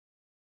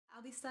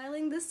I'll be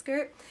styling this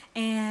skirt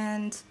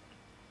and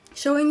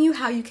showing you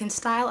how you can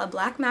style a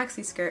black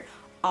maxi skirt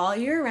all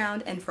year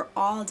round and for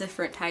all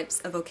different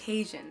types of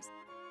occasions.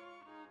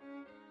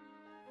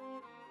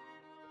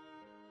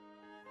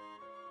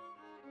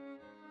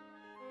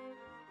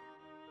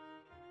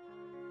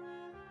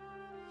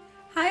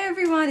 Hi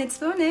everyone, it's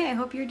Bonet. I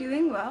hope you're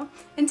doing well.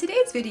 In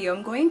today's video,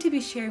 I'm going to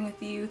be sharing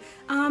with you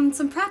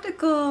some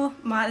practical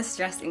modest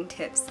dressing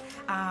tips.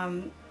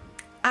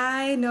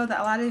 I know that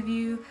a lot of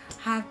you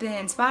have been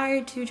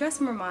inspired to dress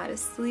more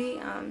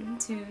modestly,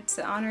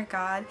 to honor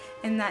God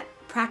in that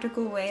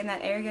practical way, in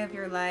that area of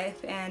your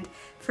life, and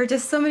for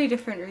just so many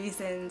different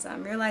reasons,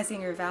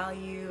 realizing your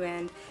value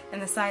and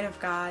the sight of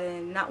God,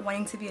 and not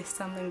wanting to be a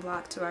stumbling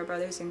block to our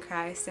brothers in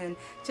Christ, and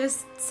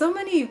just so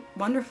many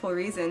wonderful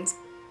reasons.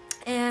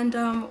 And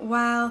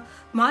while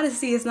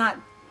modesty is not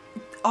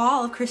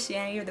all of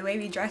Christianity, or the way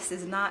we dress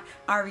is not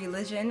our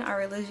religion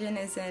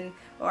is in,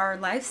 or our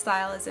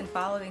lifestyle is in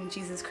following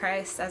Jesus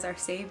Christ as our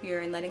Savior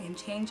and letting Him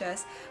change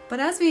us. But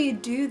as we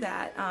do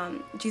that,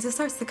 Jesus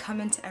starts to come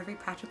into every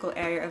practical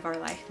area of our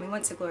life, and we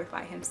want to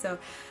glorify Him. So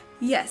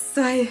yes,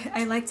 so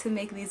I like to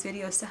make these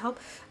videos to help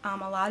a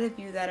lot of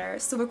you that are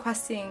still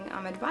requesting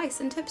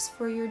advice and tips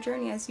for your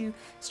journey as you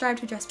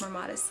strive to dress more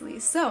modestly.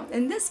 So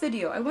in this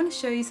video, I want to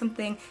show you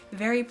something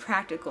very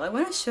practical. I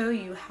want to show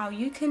you how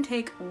you can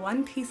take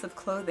one piece of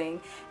clothing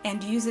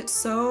and use it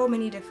so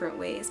many different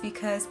ways,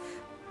 because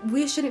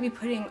we shouldn't be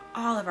putting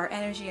all of our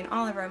energy and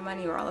all of our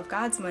money, or all of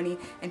God's money,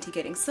 into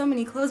getting so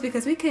many clothes,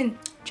 because we can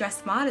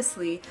dress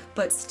modestly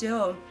but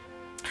still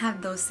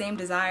have those same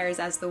desires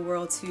as the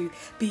world to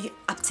be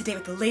up to date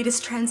with the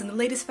latest trends and the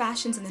latest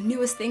fashions and the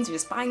newest things. You're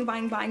just buying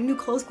new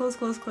clothes,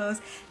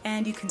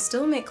 and you can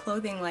still make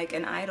clothing like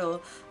an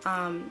idol,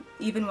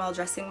 even while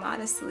dressing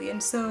modestly.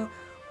 And so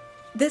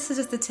this is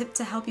just a tip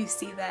to help you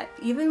see that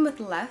even with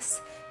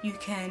less, you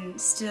can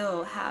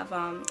still have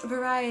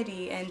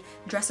variety and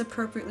dress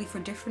appropriately for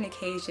different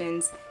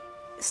occasions,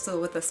 still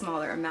with a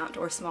smaller amount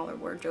or smaller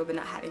wardrobe, and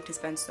not having to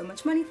spend so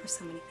much money for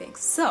so many things.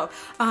 So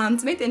to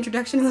make the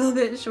introduction a little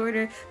bit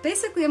shorter,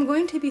 basically I'm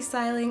going to be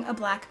styling a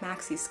black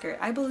maxi skirt.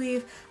 I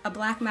believe a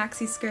black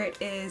maxi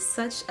skirt is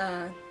such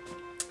a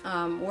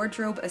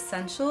wardrobe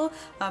essential,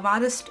 a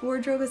modest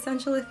wardrobe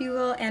essential, if you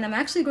will, and I'm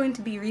actually going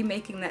to be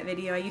remaking that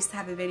video. I used to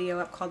have a video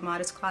up called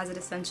Modest Closet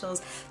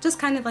Essentials, just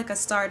kind of like a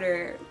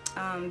starter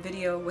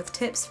video with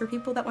tips for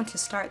people that want to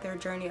start their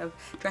journey of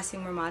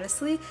dressing more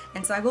modestly,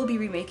 and so I will be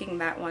remaking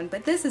that one.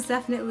 But this is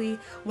definitely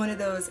one of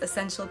those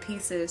essential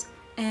pieces.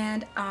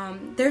 And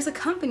there's a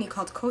company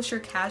called Kosher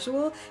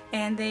Casual,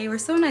 and they were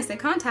so nice. They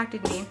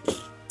contacted me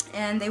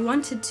and they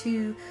wanted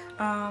to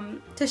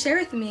share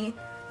with me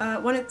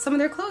some of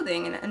their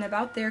clothing and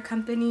about their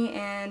company,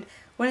 and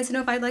wanted to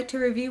know if I'd like to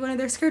review one of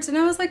their skirts, and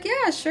I was like,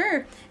 yeah,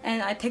 sure.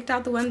 And I picked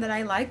out the one that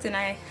I liked, and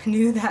I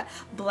knew that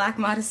black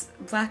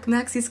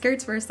maxi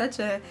skirts were such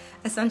a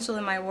essential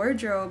in my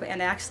wardrobe,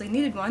 and I actually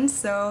needed one,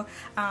 so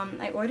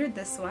I ordered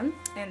this one,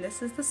 and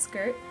this is the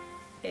skirt.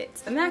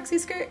 It's a maxi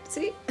skirt,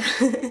 see?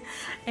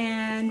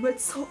 And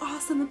what's so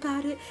awesome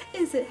about it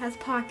is it has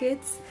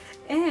pockets,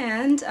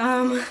 and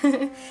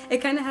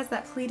it kind of has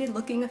that pleated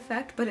looking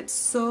effect, but it's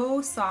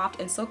so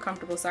soft and so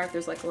comfortable. Sorry if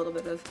there's like a little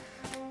bit of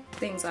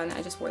things on it.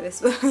 I just wore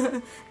this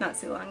not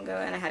too long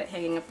ago, and I had it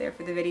hanging up there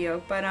for the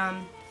video, but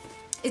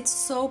it's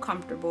so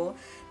comfortable.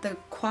 The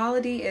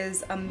quality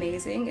is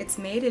amazing. It's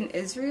made in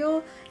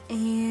Israel,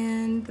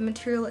 and the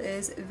material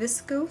is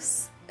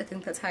viscose. I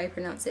think that's how you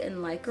pronounce it, in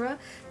Lycra.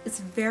 It's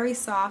very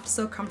soft,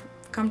 so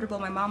comfortable.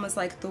 My mom was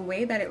like, the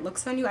way that it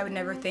looks on you, I would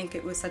never think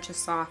it was such a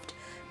soft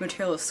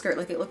material of skirt.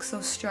 Like, it looks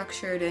so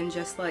structured and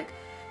just like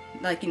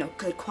you know,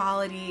 good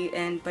quality,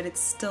 but it's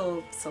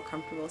still so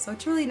comfortable. So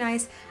it's really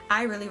nice.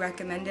 I really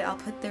recommend it. I'll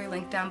put their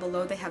link down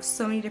below. They have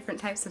so many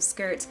different types of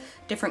skirts,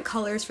 different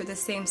colors for the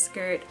same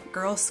skirt,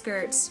 girl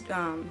skirts,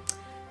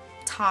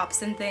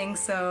 tops and things,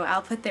 so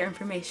I'll put their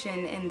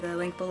information in the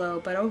link below.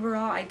 But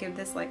overall, I give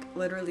this like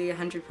literally 100%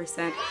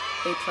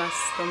 A+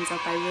 thumbs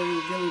up. I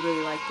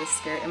really like this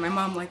skirt, and my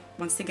mom like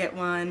wants to get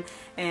one,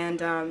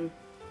 and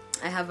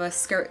I have a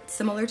skirt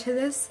similar to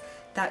this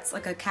that's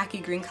like a khaki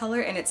green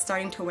color, and it's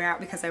starting to wear out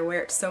because I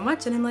wear it so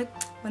much, and I'm like,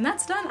 when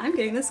that's done, I'm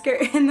getting this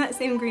skirt in that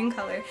same green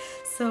color.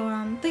 So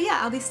but yeah,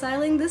 I'll be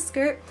styling this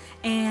skirt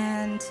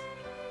and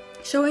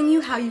showing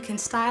you how you can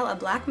style a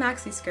black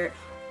maxi skirt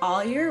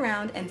all year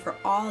round and for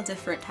all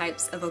different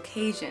types of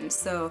occasions.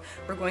 So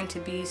we're going to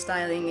be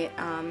styling it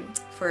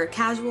for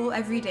casual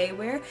everyday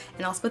wear,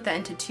 and I'll split that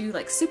into two,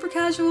 like super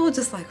casual,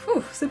 just like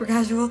whew, super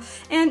casual,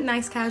 and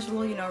nice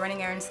casual, you know,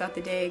 running errands throughout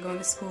the day, going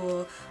to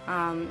school,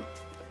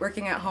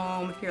 working at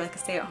home if you're like a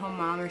stay-at-home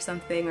mom or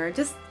something, or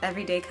just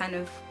everyday kind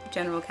of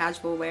general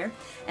casual wear.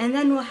 And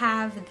then we'll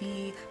have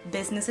the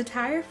business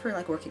attire for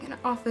like working in an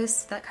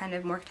office, that kind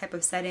of more type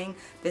of setting,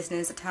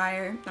 business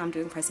attire,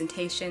 doing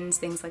presentations,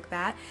 things like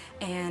that.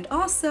 And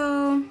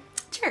also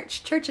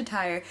church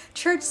attire,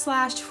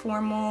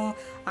 church/formal,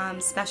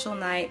 special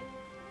night,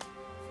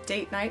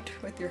 date night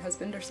with your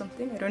husband or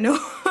something, I don't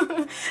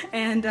know.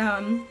 And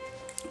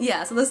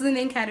yeah, so those are the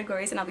main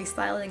categories, and I'll be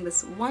styling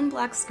this one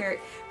black skirt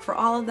for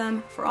all of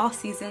them, for all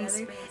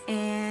seasons.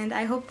 And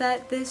I hope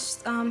that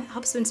this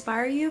helps to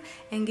inspire you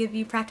and give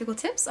you practical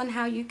tips on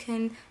how you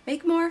can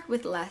make more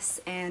with less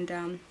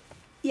and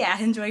yeah,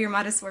 enjoy your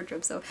modest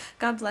wardrobe. So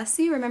God bless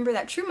you. Remember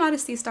that true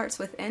modesty starts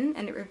within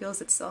and it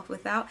reveals itself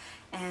without.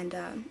 And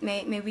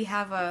may we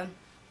have a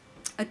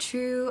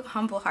true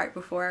humble heart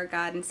before our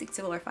God and seek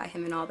to glorify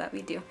Him in all that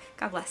we do.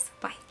 God bless.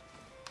 Bye.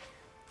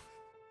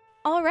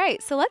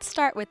 Alright, so let's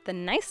start with the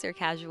nicer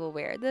casual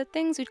wear, the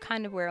things you'd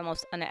kind of wear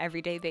almost on an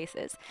everyday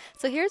basis.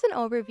 So here's an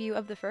overview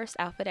of the first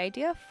outfit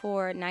idea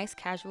for nice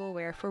casual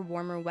wear for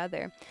warmer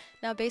weather.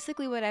 Now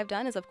basically what I've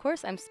done is, of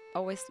course, I'm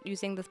always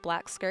using this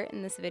black skirt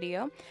in this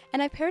video,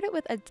 and I paired it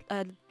with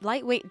a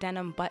lightweight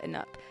denim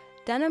button-up.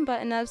 Denim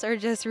button-ups are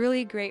just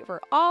really great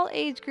for all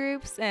age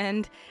groups,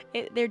 and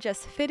they're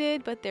just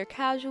fitted, but they're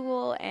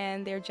casual,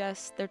 and they're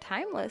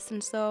timeless.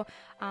 And so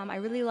I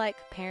really like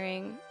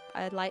pairing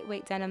a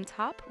lightweight denim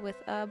top with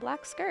a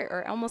black skirt,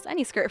 or almost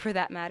any skirt for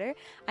that matter.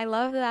 I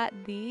love that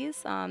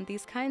these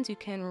kinds you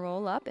can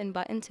roll up and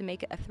button to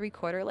make it a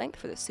 3/4 length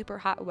for the super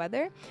hot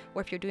weather,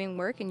 or if you're doing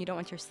work and you don't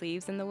want your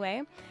sleeves in the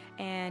way.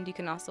 And you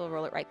can also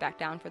roll it right back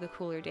down for the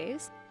cooler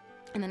days.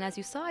 And then as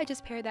you saw, I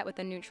just paired that with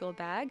a neutral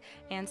bag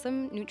and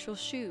some neutral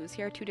shoes.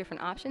 Here are two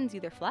different options,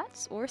 either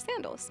flats or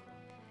sandals.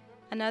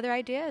 Another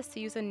idea is to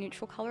use a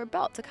neutral color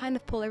belt to kind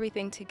of pull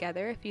everything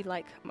together if you'd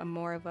like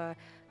more of a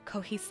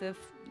cohesive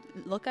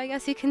look, I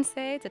guess you can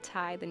say, to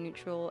tie the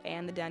neutral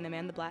and the denim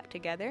and the black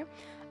together.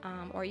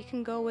 Or you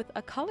can go with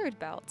a colored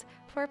belt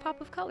for a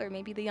pop of color.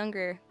 Maybe the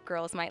younger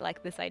girls might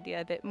like this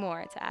idea a bit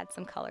more to add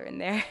some color in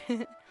there.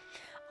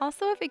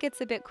 Also, if it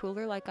gets a bit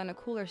cooler, like on a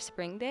cooler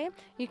spring day,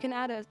 you can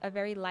add a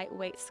very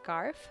lightweight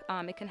scarf.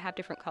 It can have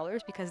different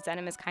colors because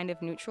denim is kind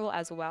of neutral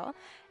as well.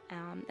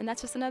 And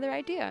that's just another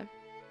idea.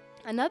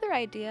 Another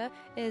idea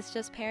is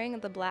just pairing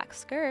the black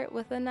skirt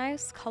with a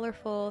nice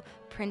colorful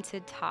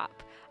printed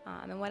top.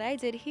 And what I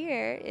did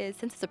here is,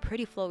 since it's a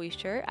pretty flowy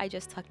shirt, I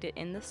just tucked it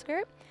in the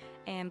skirt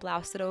and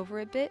bloused it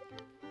over a bit.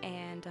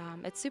 And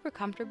it's super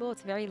comfortable.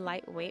 It's very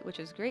lightweight, which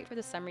is great for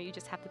the summer. You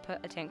just have to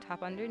put a tank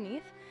top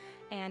underneath.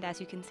 And as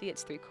you can see,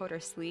 it's 3/4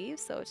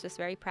 sleeves, so it's just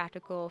very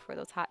practical for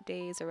those hot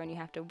days or when you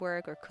have to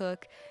work or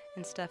cook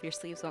and stuff. Your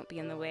sleeves won't be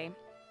in the way.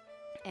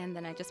 And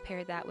then I just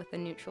paired that with a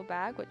neutral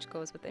bag, which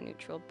goes with a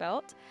neutral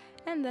belt.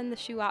 And then the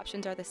shoe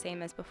options are the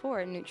same as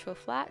before, neutral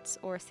flats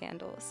or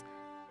sandals.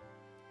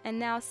 And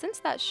now, since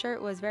that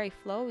shirt was very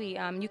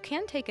flowy, you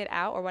can take it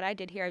out, or what I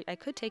did here, I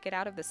could take it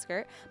out of the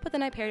skirt, but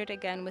then I paired it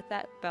again with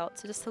that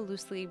belt just to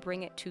loosely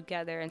bring it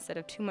together instead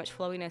of too much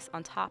flowiness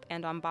on top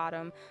and on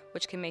bottom,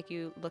 which can make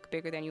you look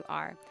bigger than you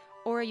are.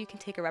 Or you can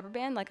take a rubber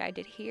band like I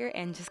did here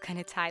and just kind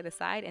of tie the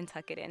side and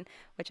tuck it in,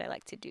 which I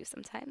like to do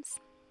sometimes.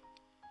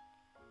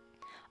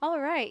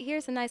 Alright,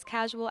 here's a nice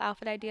casual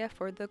outfit idea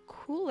for the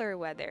cooler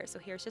weather. So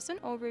here's just an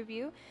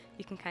overview.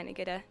 You can kind of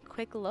get a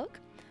quick look.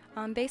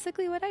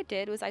 Basically what I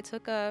did was I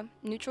took a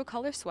neutral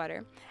color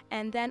sweater,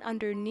 and then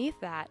underneath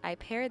that I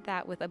paired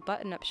that with a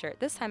button-up shirt.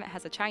 This time it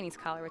has a Chinese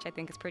collar, which I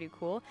think is pretty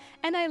cool.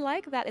 And I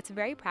like that it's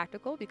very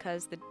practical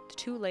because the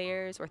 2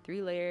 layers or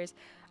 3 layers,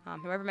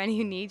 however many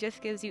you need,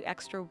 just gives you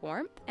extra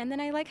warmth. And then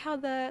I like how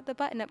the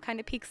button-up kind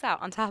of peeks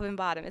out on top and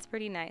bottom. It's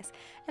pretty nice.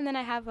 And then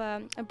I have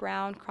a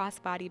brown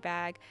crossbody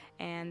bag,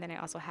 and then I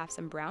also have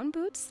some brown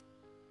boots,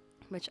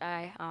 which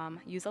I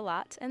use a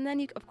lot. And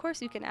then of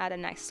course you can add a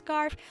nice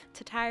scarf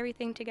to tie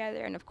everything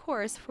together, and of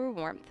course for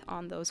warmth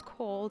on those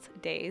cold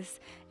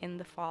days in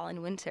the fall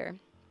and winter.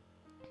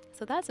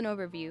 So that's an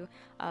overview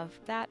of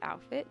that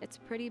outfit. It's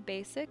pretty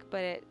basic,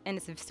 and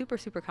it's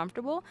super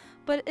comfortable,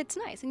 but it's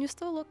nice and you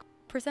still look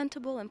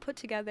presentable and put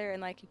together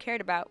and like you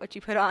cared about what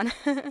you put on.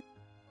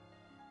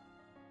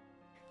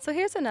 So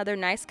here's another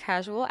nice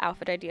casual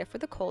outfit idea for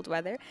the cold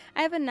weather.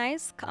 I have a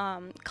nice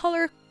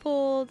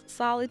colorful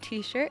solid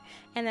t-shirt,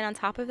 and then on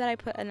top of that I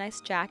put a nice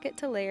jacket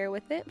to layer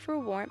with it for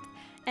warmth.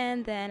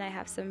 And then I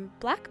have some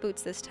black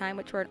boots this time,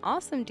 which were an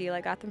awesome deal. I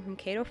got them from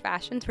Cato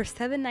Fashions for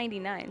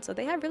 $7.99. So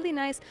they have really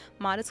nice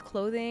modest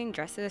clothing,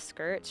 dresses,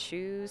 skirts,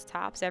 shoes,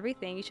 tops,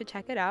 everything. You should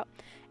check it out.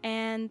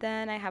 And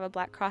then I have a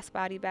black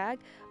crossbody bag.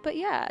 But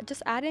yeah,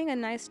 just adding a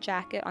nice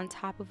jacket on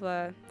top of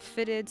a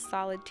fitted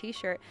solid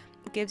t-shirt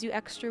gives you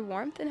extra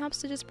warmth and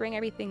helps to just bring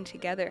everything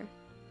together.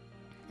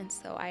 And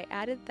so I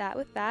added that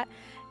with that.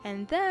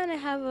 And then I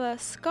have a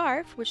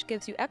scarf, which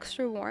gives you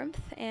extra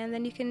warmth, and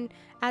then you can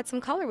add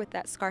some color with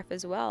that scarf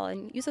as well,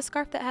 and use a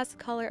scarf that has the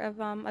color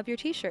of your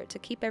t-shirt to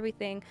keep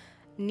everything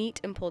neat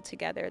and pulled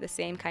together, the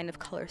same kind of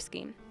color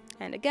scheme.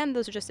 And again,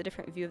 those are just a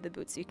different view of the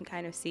boots, so you can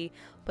kind of see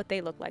what they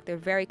look like. They're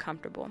very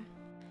comfortable.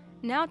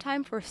 Now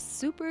time for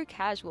super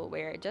casual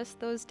wear, just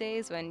those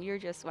days when you're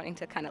just wanting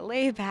to kind of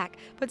lay back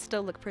but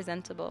still look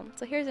presentable.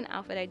 So here's an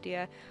outfit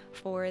idea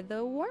for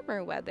the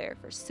warmer weather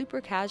for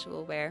super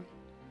casual wear.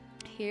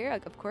 Here,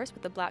 of course,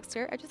 with the black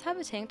skirt, I just have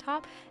a tank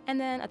top and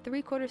then a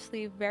 3/4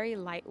 sleeve, very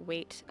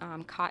lightweight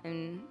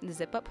cotton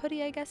zip-up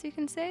hoodie, I guess you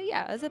can say.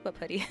 Yeah, a zip-up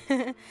hoodie.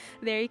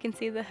 There you can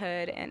see the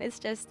hood, and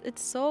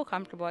it's so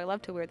comfortable. I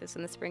love to wear this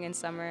in the spring and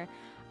summer.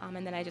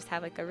 And then I just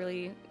have like a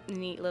really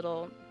neat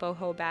little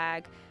boho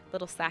bag,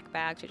 little sack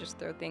bag to just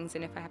throw things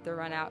in if I have to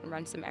run out and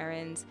run some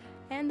errands.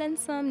 And then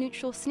some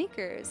neutral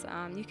sneakers.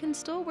 You can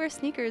still wear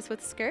sneakers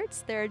with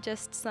skirts. There are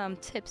just some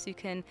tips you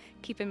can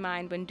keep in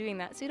mind when doing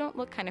that so you don't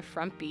look kind of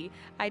frumpy.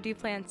 I do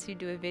plan to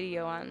do a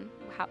video on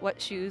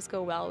what shoes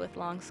go well with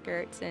long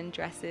skirts and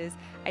dresses.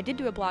 I did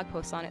do a blog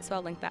post on it, so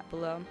I'll link that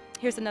below.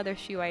 Here's another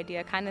shoe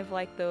idea, kind of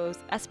like those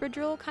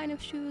espadrille kind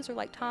of shoes, or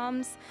like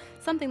Tom's,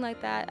 something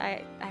like that.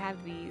 I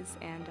have these,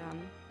 and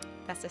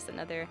that's just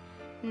another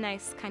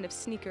nice kind of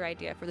sneaker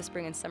idea for the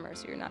spring and summer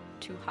so you're not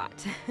too hot.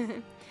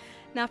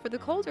 Now for the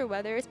colder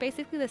weather, it's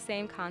basically the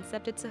same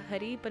concept. It's a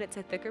hoodie, but it's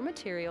a thicker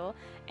material,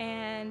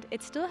 and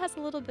it still has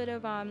a little bit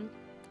of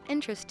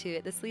interest to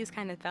it. The sleeves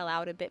kind of fell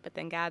out a bit, but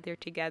then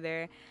gathered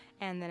together,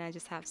 and then I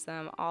just have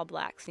some all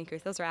black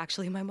sneakers. Those are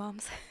actually my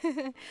mom's.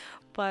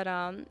 But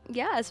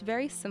yeah, it's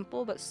very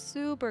simple but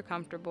super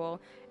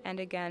comfortable, and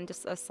again,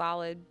 just a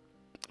solid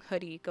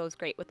hoodie goes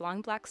great with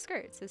long black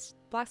skirts.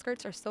 Black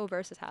skirts are so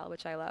versatile,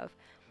 which I love.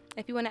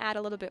 If you want to add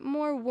a little bit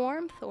more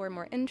warmth or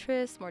more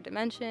interest, more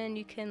dimension,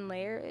 you can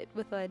layer it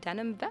with a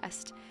denim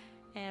vest.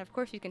 And of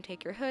course you can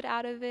take your hood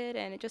out of it,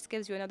 and it just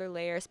gives you another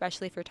layer,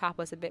 especially if your top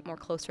was a bit more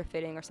closer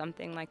fitting or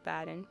something like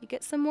that, and you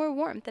get some more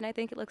warmth, and I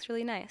think it looks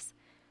really nice.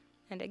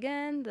 And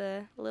again,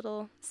 the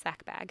little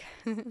sack bag.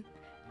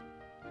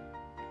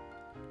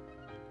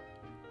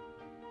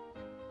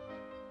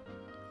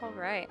 All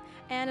right,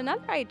 and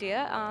another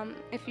idea,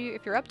 if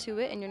you're up to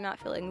it and you're not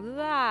feeling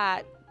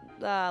that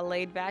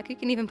laid back, you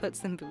can even put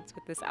some boots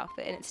with this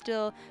outfit, and it's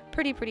still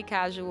pretty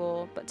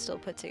casual but still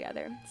put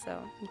together,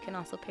 so you can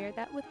also pair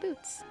that with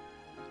boots.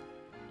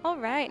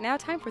 Alright, now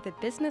time for the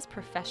business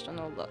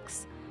professional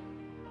looks.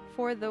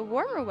 For the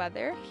warmer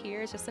weather,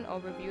 here's just an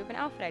overview of an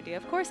outfit idea.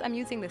 Of course, I'm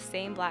using the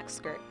same black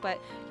skirt, but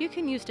you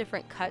can use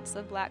different cuts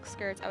of black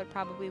skirts. I would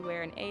probably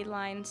wear an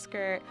A-line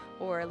skirt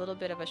or a little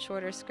bit of a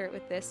shorter skirt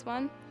with this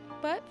one.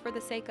 But for the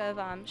sake of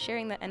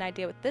sharing an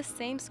idea with this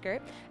same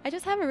skirt, I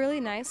just have a really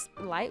nice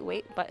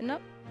lightweight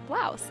button-up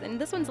blouse. And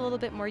this one's a little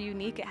bit more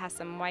unique. It has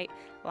some white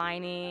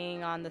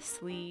lining on the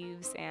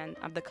sleeves and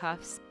of the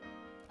cuffs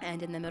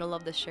and in the middle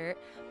of the shirt.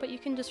 But you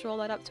can just roll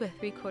that up to a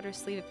 3/4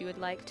 sleeve if you would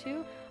like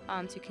to.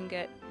 So you can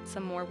get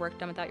some more work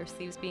done without your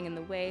sleeves being in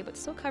the way, but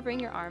still covering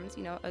your arms,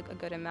 you know, a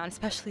good amount,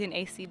 especially in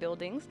AC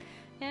buildings.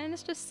 And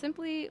it's just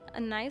simply a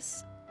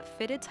nice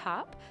fitted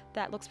top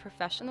that looks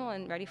professional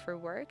and ready for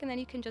work, and then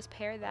you can just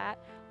pair that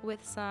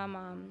with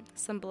some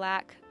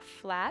black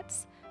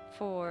flats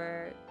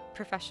for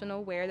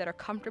professional wear that are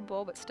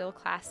comfortable but still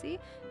classy,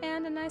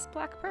 and a nice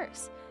black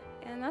purse.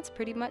 And that's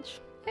pretty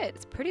much it.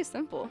 It's pretty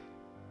simple.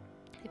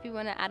 If you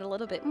want to add a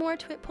little bit more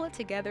to it, pull it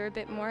together a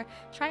bit more,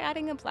 try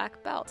adding a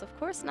black belt. Of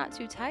course, not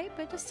too tight,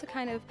 but just to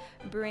kind of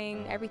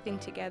bring everything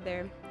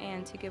together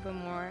and to give a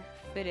more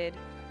fitted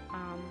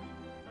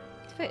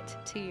fit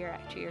to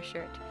your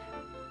shirt.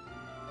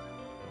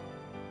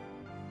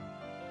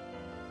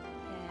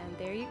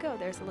 There you go,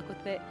 there's a look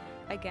with it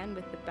again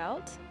with the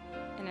belt,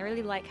 and I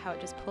really like how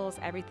it just pulls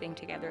everything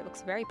together. It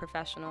looks very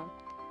professional.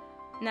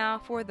 Now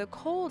for the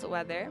cold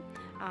weather,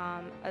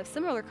 a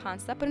similar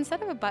concept, but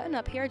instead of a button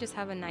up here I just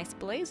have a nice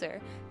blazer.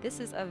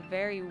 This is a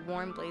very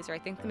warm blazer. I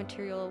think the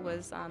material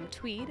was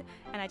tweed,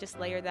 and I just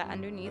layered that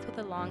underneath with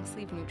a long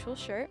sleeve neutral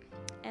shirt.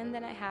 And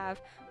then I have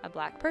a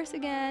black purse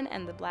again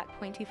and the black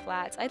pointy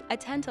flats. I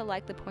tend to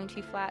like the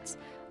pointy flats,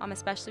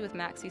 especially with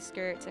maxi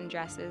skirts and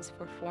dresses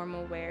for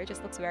formal wear. It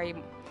just looks very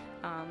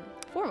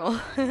formal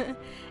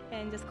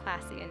and just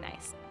classy and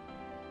nice.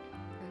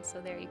 And so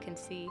there you can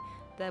see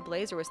the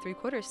blazer was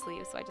 3/4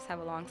 sleeve, so I just have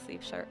a long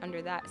sleeve shirt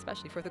under that,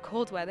 especially for the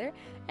cold weather.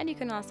 And you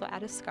can also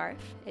add a scarf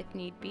if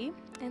need be,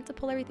 and to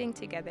pull everything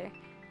together.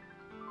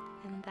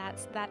 And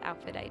that's that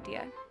outfit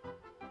idea.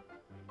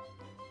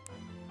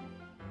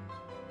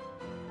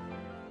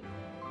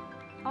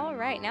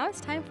 Alright, now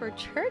it's time for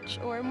church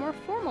or more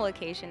formal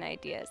occasion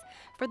ideas.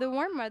 For the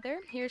warm weather,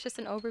 here's just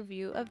an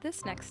overview of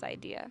this next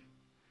idea.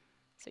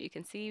 So you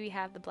can see we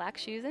have the black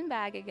shoes and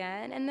bag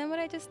again, and then what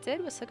I just did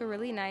was took a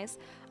really nice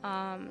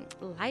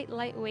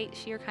lightweight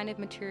sheer kind of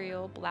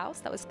material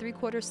blouse that was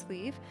 3/4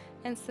 sleeve,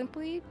 and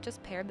simply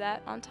just paired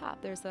that on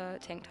top. There's a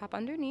tank top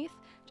underneath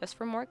just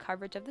for more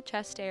coverage of the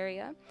chest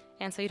area,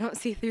 and so you don't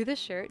see through the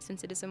shirt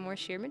since it is a more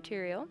sheer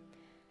material.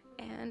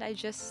 And I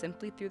just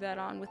simply threw that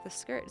on with the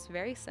skirt. It's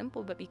very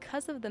simple, but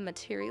because of the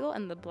material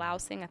and the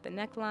blousing at the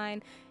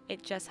neckline,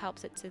 it just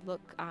helps it to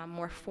look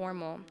more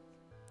formal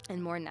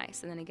and more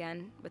nice. And then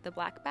again, with the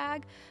black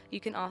bag, you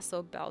can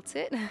also belt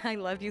it. I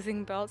love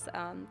using belts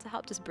to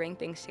help just bring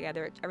things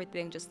together.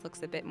 Everything just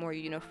looks a bit more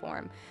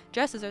uniform.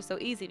 Dresses are so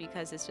easy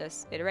because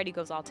it already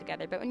goes all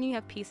together, but when you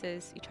have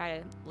pieces, you try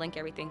to link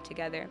everything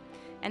together.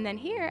 And then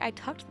here, I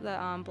tucked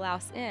the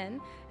blouse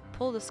in,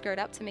 pull the skirt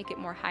up to make it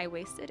more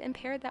high-waisted, and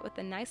paired that with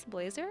a nice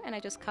blazer, and I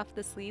just cuffed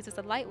the sleeves. It's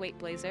a lightweight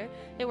blazer.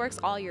 It works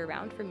all year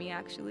round for me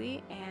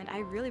actually, and I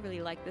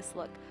really like this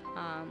look.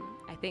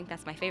 I think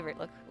that's my favorite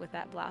look with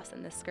that blouse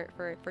and this skirt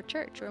for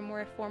church or a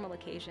more formal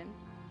occasion.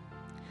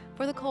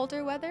 For the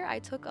colder weather, I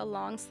took a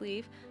long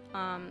sleeve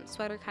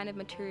sweater kind of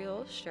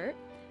material shirt,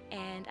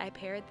 and I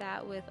paired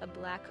that with a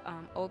black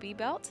obi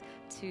belt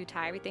to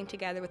tie everything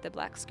together with the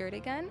black skirt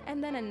again,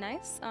 and then a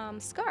nice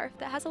scarf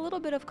that has a little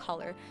bit of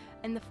color.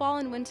 In the fall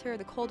and winter,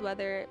 the cold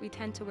weather, we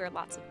tend to wear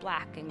lots of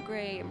black and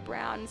gray and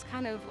brown. It's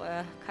kind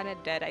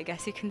of dead, I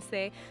guess you can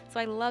say. So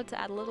I love to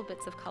add little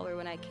bits of color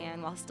when I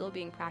can while still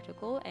being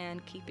practical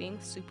and keeping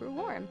super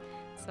warm.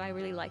 So I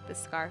really like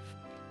this scarf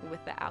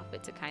with the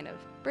outfit to kind of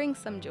bring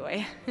some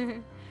joy.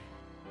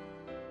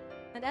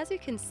 And as you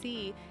can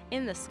see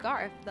in the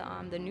scarf,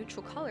 the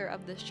neutral color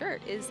of the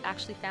shirt is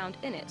actually found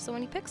in it. So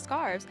when you pick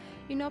scarves,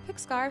 pick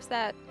scarves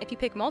that, if you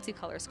pick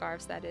multicolor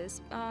scarves that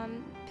is,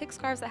 pick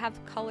scarves that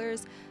have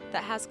colors,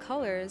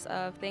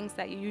 of things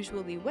that you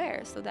usually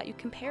wear, so that you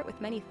can pair it with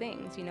many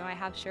things. I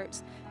have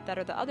shirts that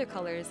are the other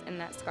colors in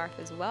that scarf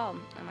as well,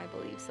 I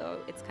believe. So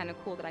it's kind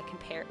of cool that I can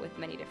pair it with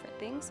many different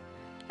things.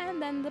 And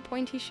then the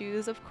pointy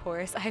shoes, of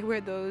course. I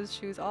wear those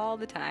shoes all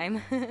the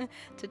time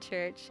to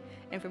church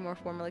and for more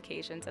formal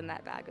occasions, and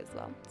that bag as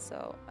well.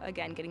 So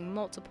again, getting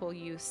multiple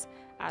use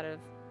out of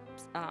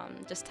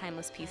just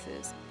timeless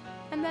pieces.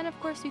 And then of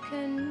course you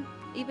can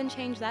even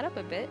change that up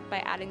a bit by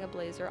adding a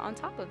blazer on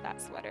top of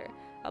that sweater.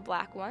 A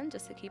black one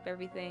just to keep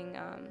everything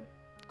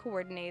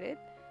coordinated.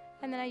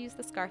 And then I use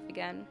the scarf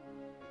again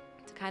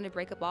to kind of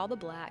break up all the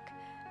black,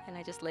 and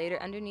I just laid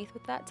it underneath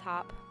with that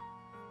top.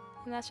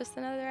 And that's just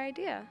another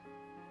idea.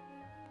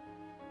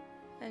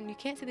 And you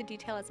can't see the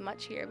detail as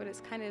much here, but it's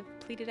kind of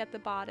pleated at the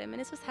bottom,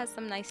 and it just has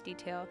some nice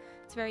detail.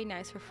 It's very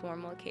nice for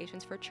formal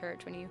occasions, for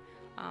church, when you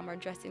are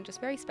dressing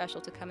just very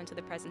special to come into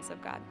the presence of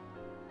God.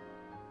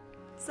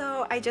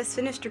 So I just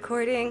finished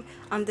recording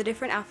the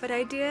different outfit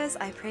ideas.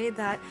 I pray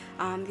that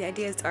the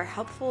ideas are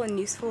helpful and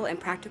useful and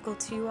practical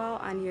to you all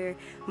on your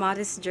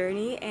modest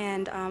journey.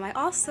 And I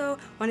also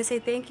want to say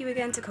thank you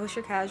again to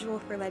Kosher Casual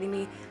for letting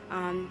me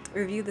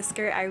review the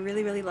skirt. I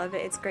really, really love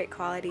it. It's great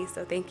quality.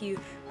 So thank you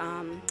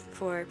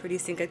for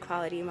producing good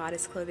quality,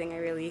 modest clothing. I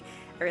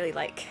really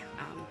like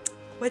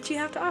what you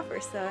have to offer.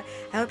 So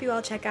I hope you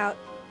all check out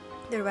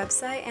their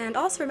website. And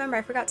also remember,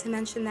 I forgot to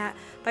mention that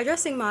by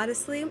dressing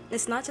modestly,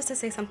 it's not just to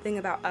say something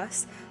about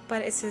us,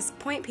 but it's to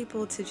point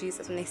people to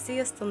Jesus. When they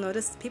see us,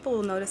 people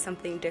will notice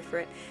something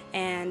different.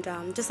 And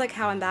just like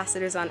how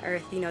ambassadors on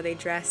earth, they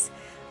dress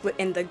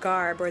in the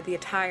garb or the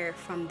attire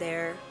from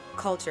their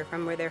culture,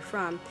 from where they're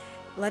from,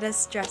 let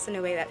us dress in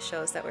a way that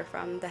shows that we're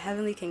from the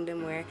heavenly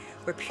kingdom, where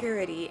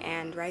purity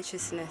and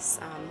righteousness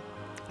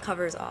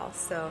covers all.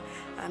 So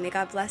may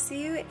God bless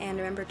you, and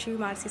remember, true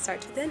modesty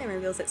starts within and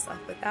reveals itself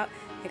without.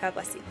 May God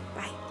bless you.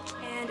 Bye.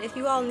 And if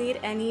you all need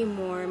any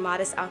more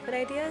modest outfit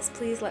ideas,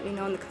 please let me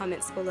know in the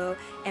comments below,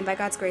 and by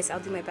God's grace, I'll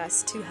do my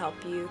best to help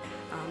you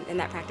in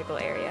that practical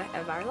area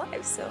of our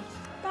lives. So